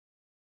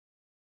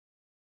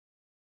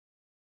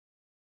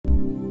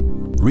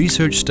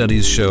research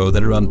studies show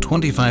that around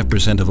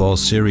 25% of all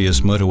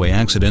serious motorway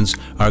accidents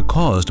are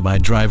caused by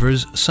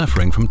drivers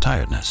suffering from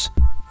tiredness.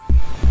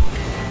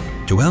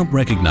 To help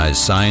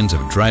recognize signs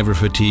of driver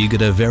fatigue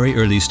at a very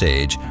early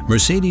stage,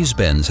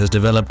 Mercedes-Benz has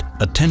developed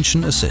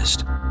Attention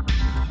Assist.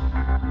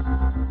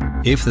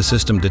 If the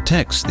system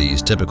detects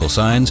these typical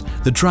signs,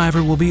 the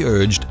driver will be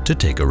urged to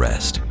take a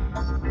rest.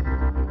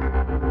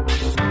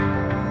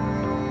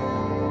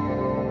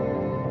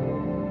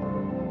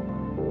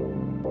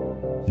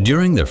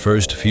 During the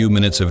first few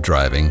minutes of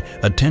driving,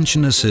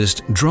 Attention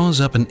Assist draws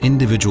up an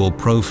individual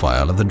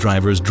profile of the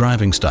driver's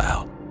driving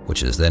style,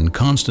 which is then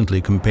constantly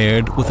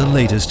compared with the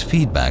latest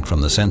feedback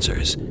from the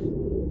sensors.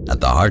 At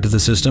the heart of the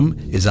system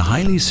is a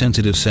highly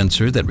sensitive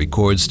sensor that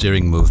records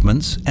steering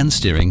movements and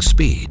steering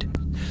speed.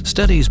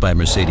 Studies by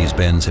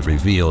Mercedes-Benz have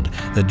revealed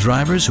that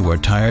drivers who are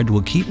tired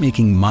will keep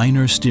making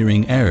minor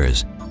steering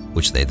errors,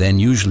 which they then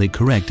usually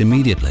correct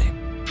immediately.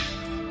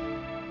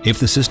 If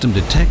the system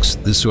detects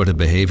this sort of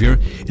behavior,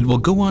 it will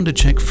go on to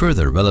check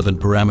further relevant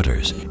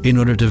parameters in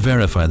order to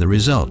verify the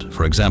result.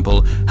 For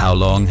example, how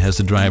long has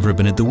the driver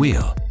been at the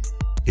wheel?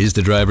 Is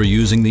the driver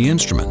using the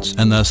instruments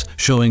and thus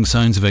showing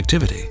signs of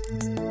activity?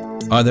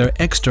 Are there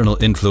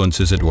external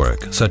influences at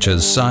work, such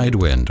as side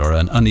wind or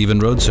an uneven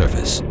road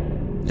surface?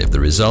 If the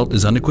result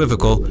is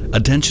unequivocal,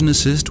 Attention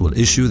Assist will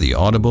issue the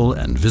audible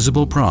and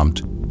visible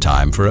prompt,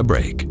 "Time for a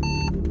break."